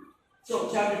 3. So,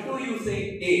 chapter 2 you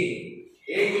say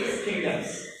A. A is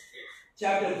kingdoms.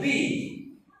 Chapter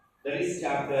B, that is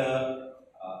chapter,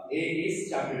 A is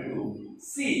chapter 2.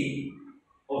 C,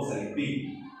 oh sorry,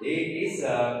 B. A is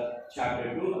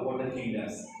chapter 2 about the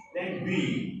kingdoms. Then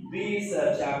B is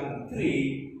chapter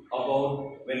 3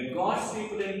 about when God's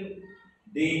people in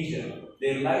danger,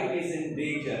 their life is in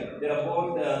danger. They are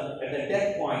about at the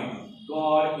death point,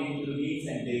 God intervenes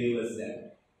and delivers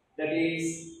them. That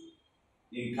is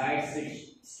in chiastic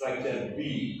structure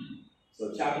B.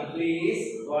 So chapter 3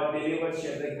 is God delivered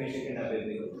Sharath, Meshach and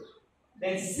Abednego.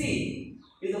 Then C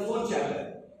is the fourth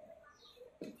chapter.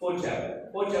 Fourth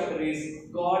chapter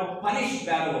is God punished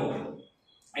Babylon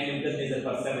and Nebuchadnezzar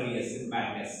for 7 years with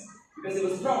madness because he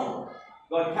was proud.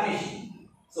 God punished him.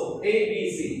 So A,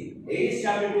 B, C. A is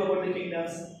chapter 2 about the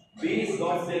kingdoms. B is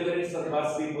God's deliverance for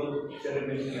God's people, Sharath,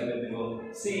 Meshach and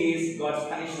Abednego. C is God's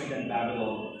punishment in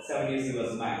Babylon. 7 years he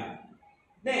was mad.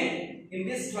 Then, in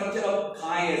this structure of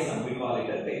chiasm, we call it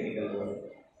a technical word.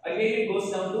 Again, it goes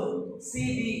down to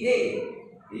CBA.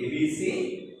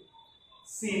 ABC,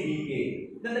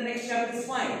 CBA. Then the next chapter is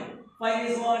 5. 5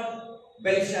 is what?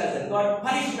 Belshazzar. God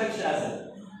punished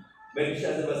Belshazzar.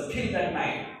 Belshazzar was killed that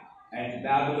night. And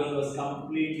Babylon was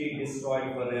completely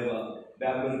destroyed forever.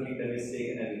 Babylon kingdom is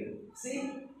taken away.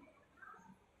 See?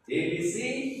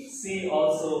 ABC, C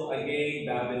also again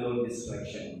Babylon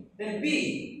destruction. Then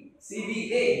B,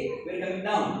 CBA, we're coming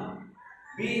down.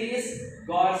 B is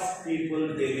God's people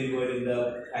delivered in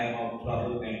the time of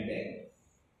trouble and death.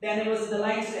 Then it was the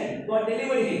lion's den. God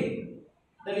delivered him.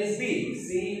 That is B,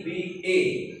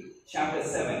 CBA, chapter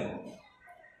 7.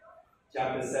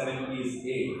 Chapter 7 is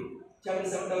A. Chapter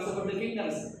 7 talks about the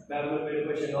kingdoms. Babylon,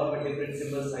 Medo-Persia, all but different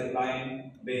symbols like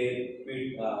lion, bear,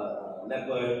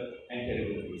 leopard, and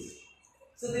terrible beast.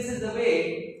 So this is the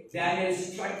way Daniel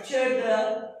structured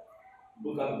the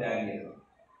book of Daniel.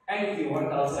 And if you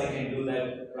want also, I can do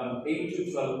that from 8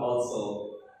 to 12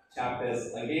 also.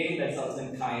 Chapters, again, that's also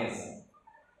in chiasm.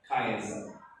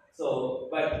 So,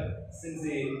 but since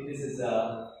this is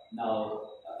now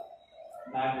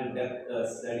not a depth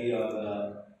study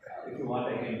or if you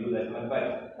want, I can do that one,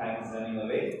 but time is running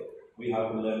away. We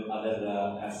have to learn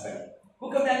other aspects.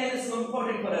 Book of Daniel is so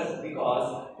important for us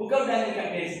because Book of Daniel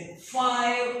contains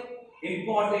 5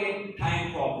 important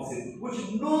time prophecies,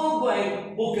 which no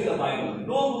book in the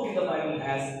Bible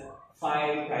has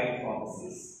 5 time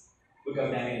prophecies. Book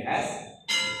of Daniel has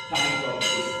time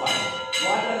prophecies 5.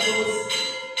 What are those?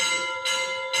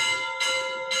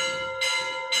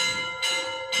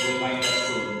 We'll find out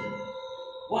soon.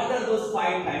 What are those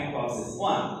 5 time prophecies?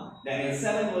 1. Daniel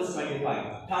 7 verse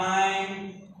 25.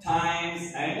 Time,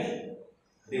 times, and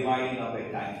dividing of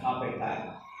a time, half a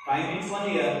time. Time means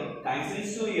 1 year, times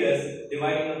means 2 years,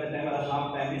 dividing of the time or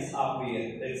half time is half a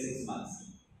year, that is 6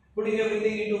 months. Putting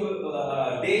everything into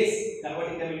days,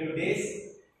 converting them into days,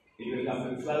 it will come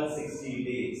to 1260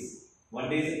 days. 1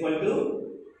 day is equal to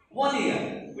 1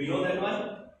 year. We know that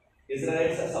one.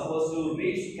 Israelites are supposed to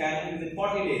reach Canaan within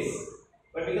 40 days.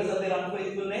 But because of their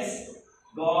unfaithfulness,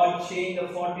 God changed the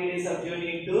 40 days of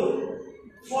journey into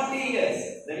 40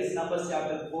 years. That is Numbers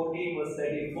chapter 14 verse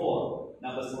 34.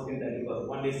 Numbers 14 34.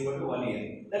 1 day is equal to 1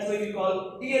 year. That's why we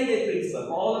call yearly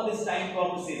principle. All of these time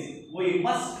prophecies, we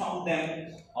must count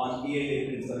them on yearly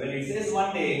principle. When it says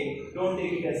 1 day, don't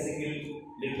take it as single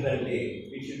literal day.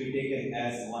 It should be taken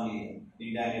as 1 year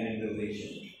in Daniel and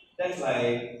Revelation. That's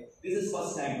why this is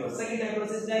first time process. Second time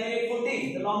process is Daniel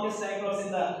 8:14, the longest time process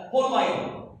in the whole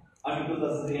Bible. Until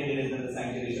 2300 days, then the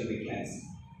sanctuary shall be cleansed.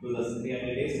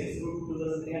 2300 days is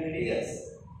 2300 years.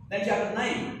 Then chapter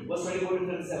 9, verse 24 to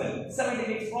 27.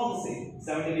 70 weeks prophecy.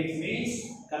 70 weeks means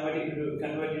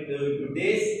converted to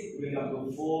days, it will come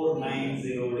to 490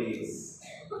 days.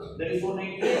 That is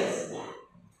 490 days.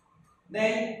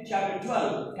 Then chapter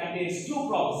 12 contains 2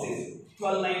 prophecies.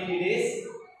 1290 days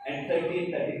and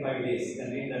 1335 days. You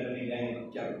can read that one in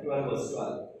Daniel chapter 12 verse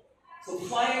 12. So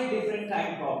 5 different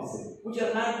time prophecies which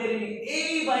are not there in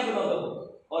any Bible of the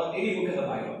book or any book in the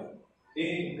Bible.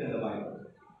 Any book in the Bible.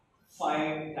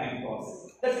 5 time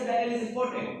prophecies. That's why Daniel is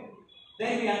important.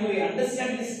 Then when we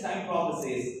understand these time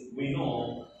prophecies, we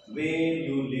know where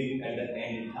you live at the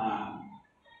end time.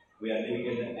 We are living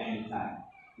at the end time.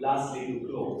 Lastly, to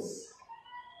close.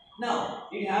 Now,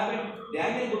 it happened,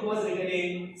 Daniel book was written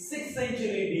in 6th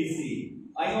century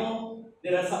BC. I know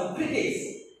there are some critics.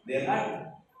 They are not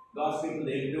God's people,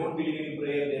 they don't believe in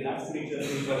prayer, they are not spiritual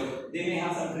people. They may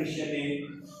have some Christian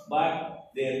name,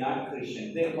 but they are not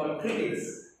Christian. They are called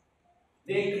critics.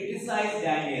 They criticize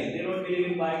Daniel. They don't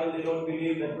believe in Bible, they don't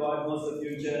believe that God knows the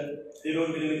future, they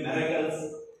don't believe in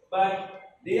miracles, but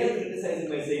they are criticizing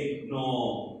by saying,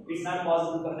 no, it's not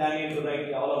possible for Daniel to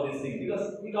write all of these things because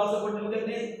he talks about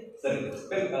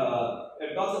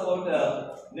it talks about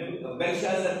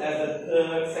Belshazzar as the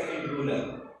third, second ruler.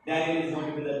 Daniel is going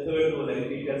to be the third ruler.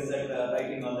 He tells that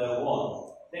writing on the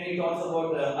wall. Then he talks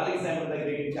about Alexander the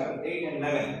Great in chapter 8 and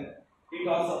 11. He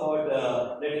talks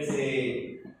about, let us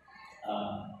say,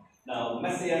 now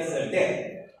Messiah's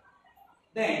death.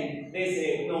 Then they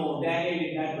say, no, Daniel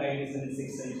did not write this in the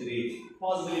 6th century.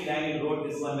 Possibly Daniel wrote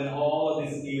this one when all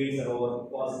these events are over,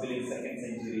 possibly in 2nd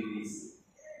century BC.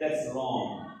 That's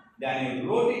wrong. Daniel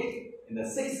wrote it in the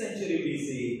 6th century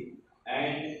BC,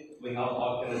 and we have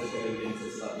archaeological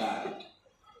evidences for that.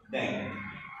 Then,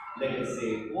 let us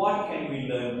say, what can we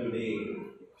learn today?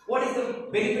 What is the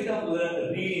benefit of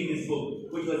reading this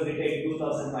book, which was written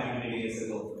 2,500 years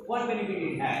ago? What benefit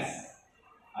it has?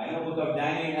 I know book of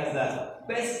Daniel has the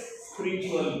best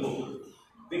spiritual book,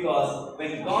 because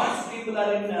when God's people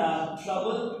are in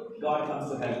trouble, God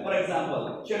comes to help. For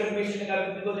example, Sharath, Meshach, and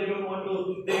Abednego, they didn't want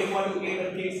to eat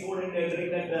the king's food and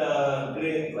drink that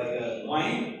grape like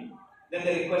wine. Then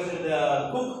they requested the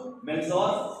cook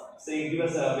Melzar, saying, "Give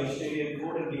us a vegetarian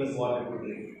food and give us water to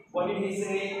drink." What did he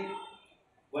say?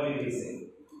 What did he say?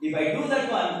 If I do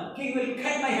that one, king will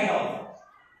cut my head off.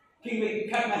 King will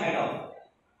cut my head off.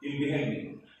 He'll behead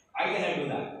me. I cannot do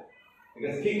that.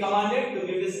 Because king commanded to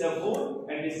give this food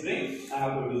and this drink, I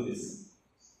have to do this.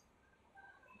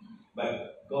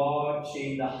 But God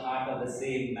changed the heart of the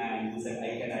same man who said,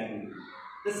 I cannot do it.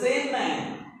 The same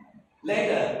man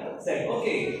later said,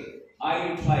 okay, I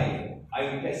will try. I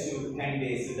will test you 10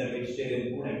 days with the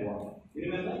vegetarian food and water.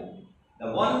 You remember?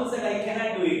 The one who said, I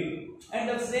cannot do it, and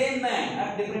the same man,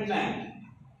 a different man,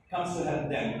 comes to help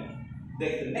them.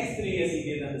 The next 3 years he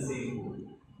gave them the same food.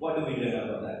 What do we learn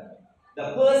about that?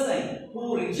 The person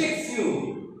who rejects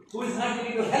you, who is not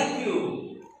willing to help you,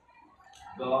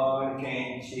 God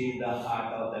can change the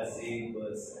heart of that same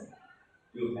person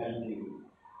to help you.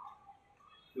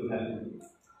 To help you.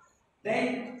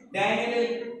 Then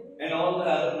Daniel and all the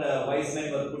other wise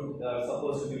men were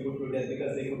supposed to be put to death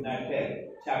because they could not tell.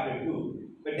 Chapter 2.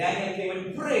 But Daniel came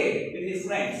and prayed with his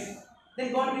friends.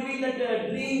 Then God revealed that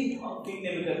dream of King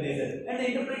Nebuchadnezzar and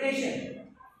the interpretation.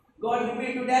 God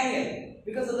revealed to Daniel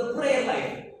because of the prayer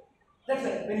life. That's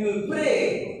right. When you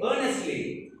pray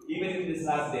earnestly, even in these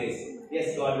last days,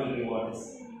 yes, God will reward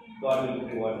us. God will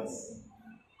reward us.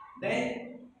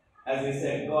 Then, as we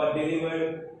said, God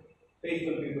delivered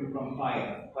faithful people from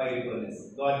fiery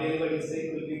furnace. God delivered his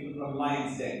faithful people from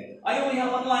lion's den. I only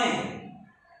have one lion.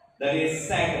 That is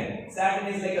Satan.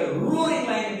 Satan is like a roaring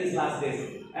lion in these last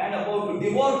days and about to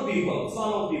devour people,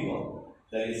 swallow people.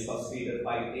 That is 1 Peter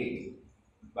 5:8.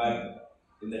 But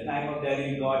in the time of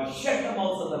Daniel, God shut the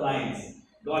mouths of the lions.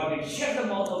 God can shut the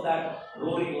mouth of that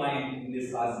roaring lion in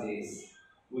these last days,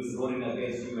 who is roaring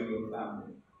against you and your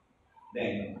family.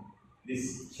 Then,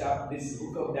 this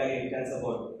book of Daniel tells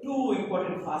about two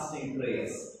important fasting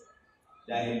prayers.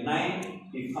 Daniel 9,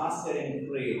 he fasted and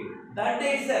prayed. That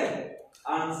day itself,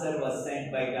 answer was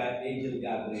sent by God, angel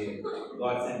Gabriel.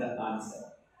 God sent the answer.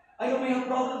 I know we have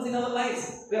problems in our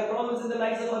lives. We have problems in the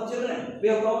lives of our children. We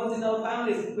have problems in our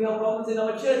families. We have problems in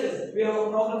our churches. We have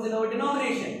problems in our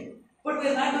denomination. But we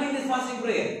are not doing this fasting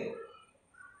prayer.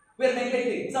 We are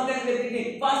neglecting. Sometimes we are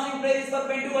thinking, fasting prayer is for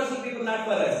Pentecostal people, not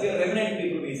for us. We are remnant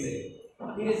people, we say.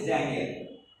 Here is Daniel,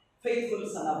 faithful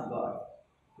son of God,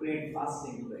 prayed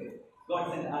fasting prayer.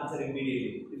 God sent answer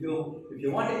immediately. If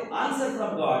you want an answer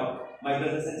from God, my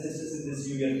brothers and sisters in this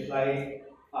new year, try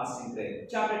fasting prayer.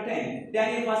 Chapter 10,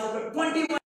 Daniel fasted for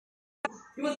 21.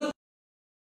 He was the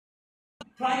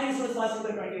prime minister was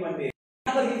fasting for 21 days.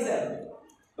 Not for himself,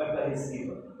 but for his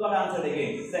people. God answered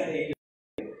again, sent angel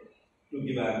to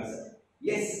give answer.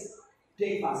 Yes,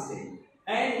 take fasting.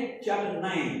 And chapter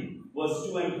 9, verse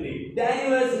 2 and 3.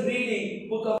 Daniel was reading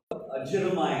book of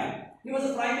Jeremiah. He was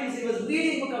a prime minister. He was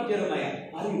reading book of Jeremiah.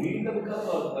 Are you reading the book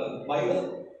of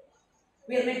Bible?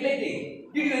 We are neglecting.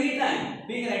 Did you any time,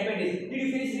 being an Adventist, did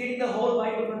you finish reading the whole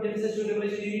Bible from Genesis to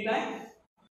Revelation any time?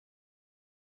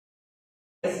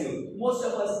 Yes, you. Most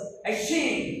of us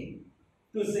ashamed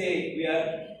to say we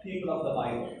are people of the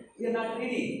Bible. We are not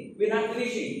reading. We are not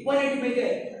finishing. Why don't you make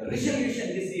a resolution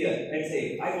this year and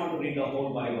say, I want to read the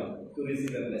whole Bible to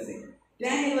receive a blessing?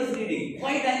 Daniel was reading.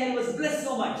 Why Daniel was blessed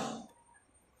so much?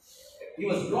 He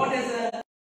was brought as a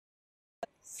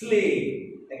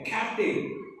slave, a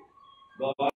captive.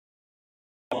 God,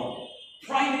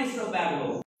 Prime Minister of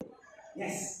Babylon.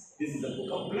 Yes, this is a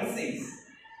book of blessings.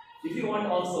 If you want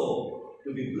also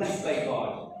to be blessed by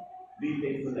God, be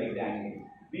faithful like Daniel.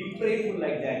 Be prayerful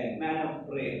like Daniel, man of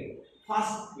prayer.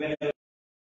 Fast whenever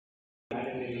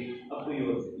up to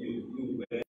you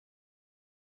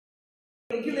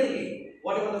regularly.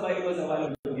 Whatever the Bible is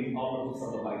available to him, all the books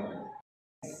of the Bible.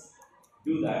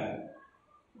 Do that.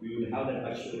 We will have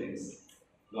that assurance.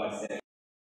 God said,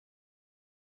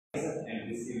 "Rise up and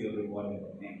receive your reward in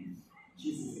the name."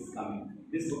 Jesus is coming.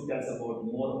 This book tells about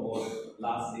more about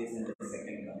last days and the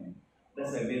second coming.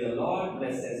 That's why may the Lord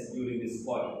bless us during this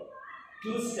quarter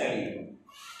to study,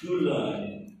 to learn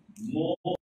more.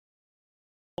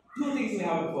 Two things we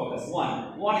have to focus.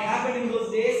 One, what happened in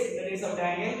those days, in the days of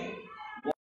Daniel,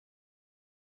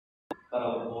 for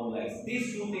our own lives.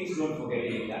 These two things don't forget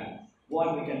anytime.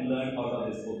 What we can learn out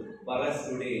of this book for us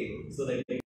today, so that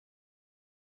we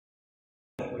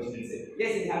can question and say,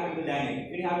 yes, it happened to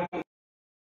Daniel. It happened to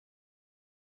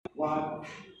what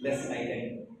lesson I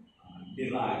can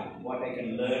derive, what I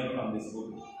can learn from this book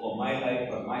for my life,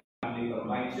 for my family, for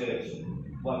my church,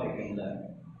 what I can learn.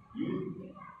 You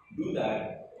do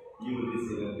that, you will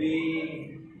receive a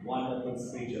big, wonderful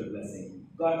spiritual blessing.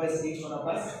 God bless each one of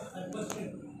us. And question.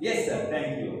 Yes, sir.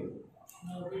 Thank you.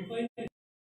 Now we find that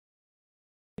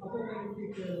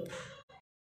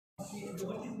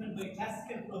what is meant by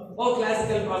classical prophecy? Oh,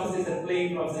 classical prophecies are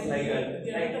plain prophecies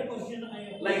The other question I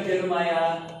have. like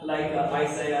Jeremiah, like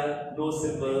Isaiah, no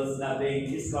symbols,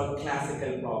 nothing. It's called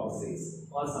classical prophecies,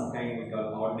 or some kind we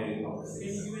call ordinary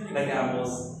prophecies, Can you give an like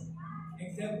Amos.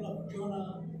 example of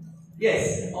Jonah?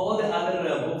 Yes, all the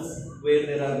other books where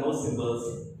there are no symbols,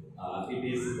 it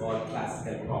is called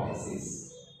classical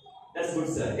prophecies. That's good,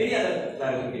 sir. Any other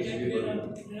clarification?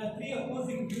 There are three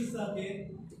opposing views are there: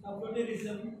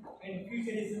 futurism and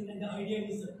futurism and the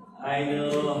idealism. I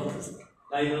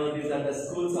know these are the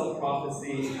schools of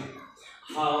prophecy.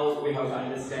 How we have to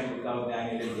understand without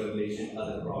Daniel and Revelation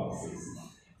other prophecies.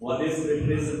 What this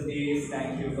preterism is,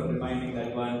 thank you for reminding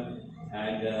that one.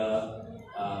 And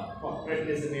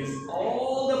preterism is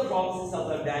all the prophecies of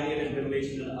the Daniel and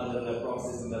Revelation and other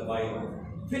prophecies in the Bible.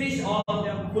 Finish all of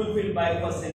them fulfilled by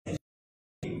first century.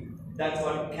 That's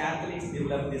what Catholics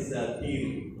developed this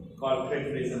theory called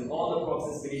preterism. All the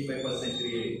prophecies finished by first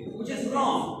century AD, which is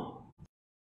wrong.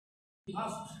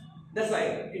 That's why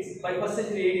it's by first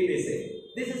century AD they say.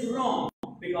 This is wrong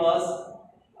because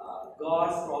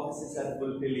God's prophecies are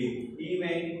fulfilling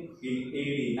even in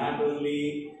AD, not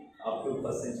only up to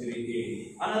first century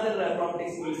AD. Another prophetic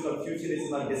school is called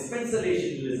futurism or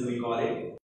dispensationalism, we call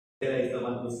it. There is the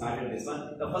one who started this one.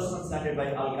 The first one started by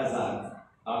Alcazar.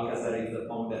 Alcazar is the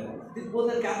founder. These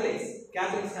both are Catholics.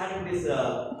 Catholics started these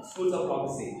schools of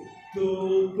prophecy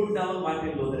to put down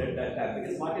Martin Luther at that time,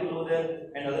 because Martin Luther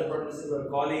and other Protestants were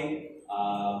calling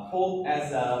Pope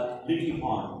as a little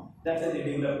horn. That's why they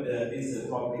developed this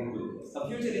prophetic book. The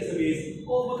futurism is,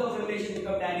 book of Revelation,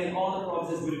 book of Daniel, all the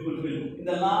prophecies will fulfill in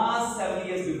the last 7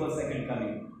 years before second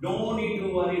coming. No need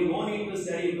to worry, no need to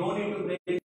study, no need to break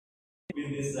with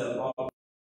this prophecy.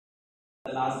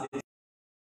 The last days,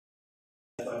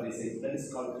 that's what they say. That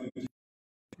is called futurism.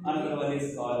 Another one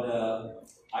is called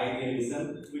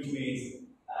idealism, which means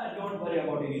don't worry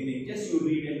about anything, just you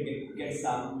read and get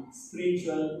some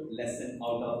spiritual lesson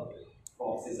out of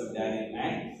prophecies of Daniel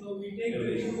and So we take the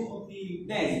Revelation. view of the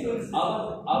Then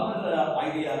our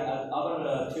idea,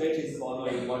 our church is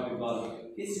following what we call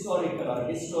historical or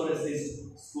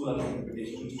historicist school of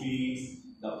interpretation, which means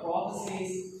the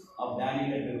prophecies of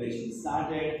Daniel and Revelation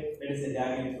started, let us say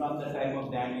Daniel, from the time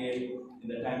of Daniel, in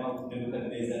the time of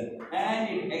Nebuchadnezzar, and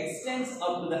it extends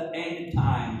up to the end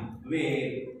time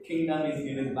where kingdom is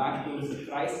given back to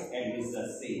Christ and his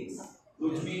saints,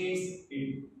 which means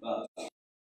it up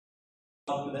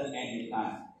to the end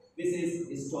time. This is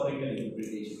historical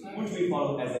interpretation, which we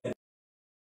follow as a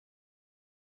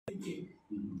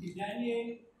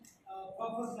Daniel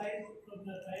prophesied from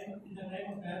the time in the time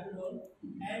of Babylon,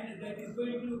 and that is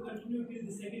going to continue till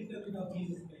the second coming of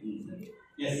Jesus Christ.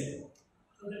 yes.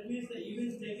 So that means the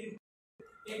events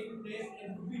taking place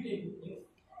and will be taking place.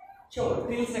 Sure,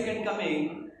 till second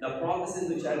coming, the prophecies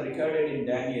which are recorded in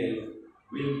Daniel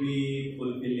will be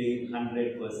fulfilling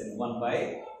 100%, one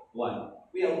by one.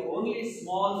 We have only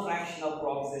small fraction of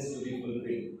prophecies to be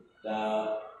fulfilled.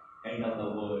 The end of the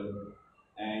world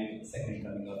and second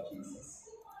coming of Jesus.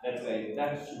 That's why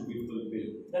that should be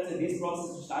fulfilled. That's why these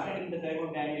prophecies started in the time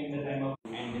of Daniel, in the time of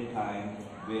ended time,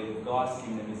 where God's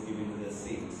kingdom is given to the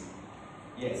saints.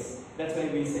 Yes, that's why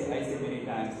I say many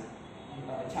times,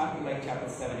 a chapter like chapter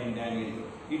 7 in Daniel,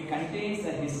 it contains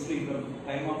the history from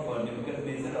the time of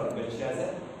Nebuchadnezzar or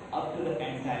Belshazzar up to the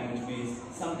end time, which means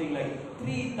something like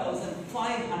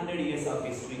 3,500 years of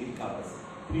history it covers.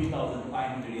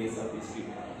 3,500 years of history it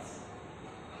covers.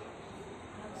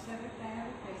 Sharath, I have a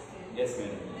question. Yes,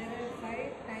 madam. There are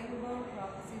 5 time-bound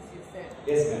prophecies, you said.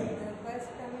 Yes, madam. The first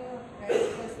coming of Christ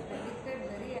was predicted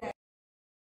very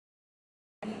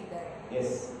accurately there.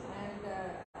 Yes. And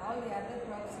all the other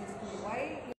prophecies too.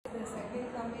 Why is the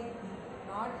second coming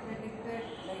not predicted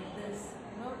like this?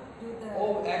 To the...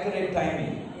 Oh, accurate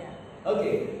timing. Yeah.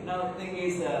 Okay, now thing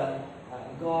is,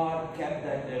 God kept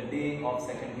that day of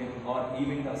second coming or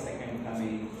event of second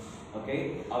coming,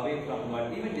 okay, away from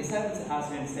what even disciples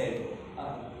asked and said,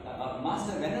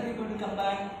 Master, when are we going to come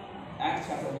back? Acts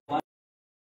chapter 1,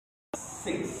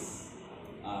 6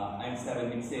 and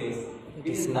 7, it says, it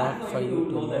is not for you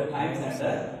to know the times and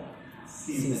the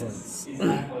seasons. It's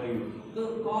not for you.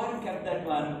 So God kept that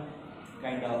one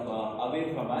kind of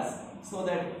away from us, so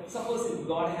that suppose if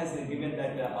God has given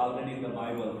that already in the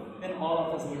Bible, then all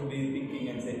of us would be thinking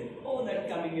and say, oh, that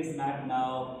coming is not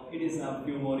now, it is a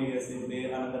few more years, is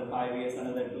there, another 5 years,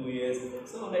 another 2 years,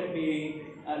 so let me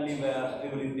live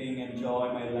everything,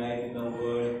 enjoy my life in the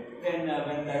world. Then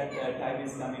when that time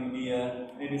is coming near,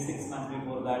 maybe 6 months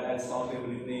before that, I'll stop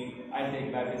everything, I'll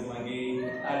take baptism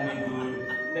again, I'll be good,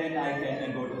 then I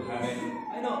can go to heaven.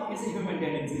 I know it's a human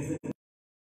tendency, isn't it?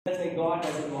 That's why God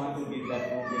doesn't want to give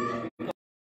that moment.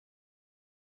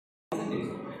 Isn't it?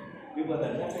 Because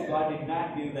that's why God did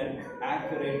not give that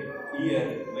accurate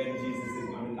year when Jesus is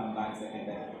going to come back second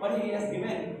time. But He has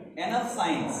given enough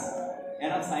signs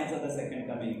of the second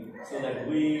coming, so that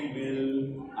we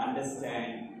will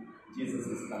understand Jesus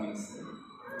is coming soon.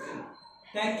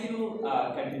 Thank you.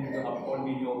 Continue to uphold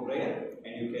me in your prayer,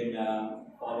 and you can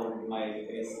follow my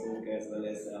Facebook as well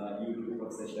as YouTube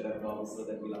of Sharath Babu, so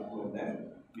that we'll upload them,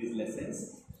 these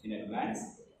lessons in advance.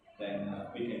 Then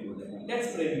we can do that.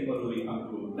 Let's pray before we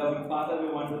conclude. Now, Father, we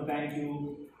want to thank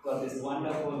you for this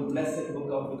wonderful, blessed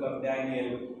book of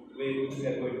Daniel, which we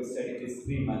are going to study these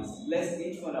 3 months. Bless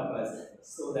each one of us,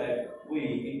 so that we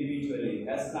individually,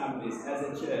 as families, as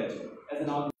a church, as an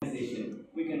organization,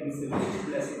 we can receive rich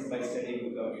blessings by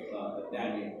studying book of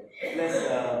Daniel. Bless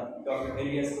Dr.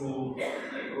 Elias, who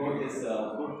wrote this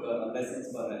book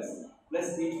lessons for us.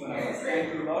 Bless each one of us.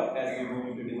 Thank you, Lord, as we move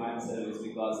into divine service,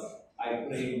 because I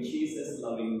pray in Jesus'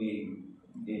 loving name.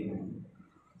 Amen.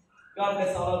 God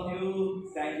bless all of you.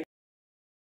 Thank you.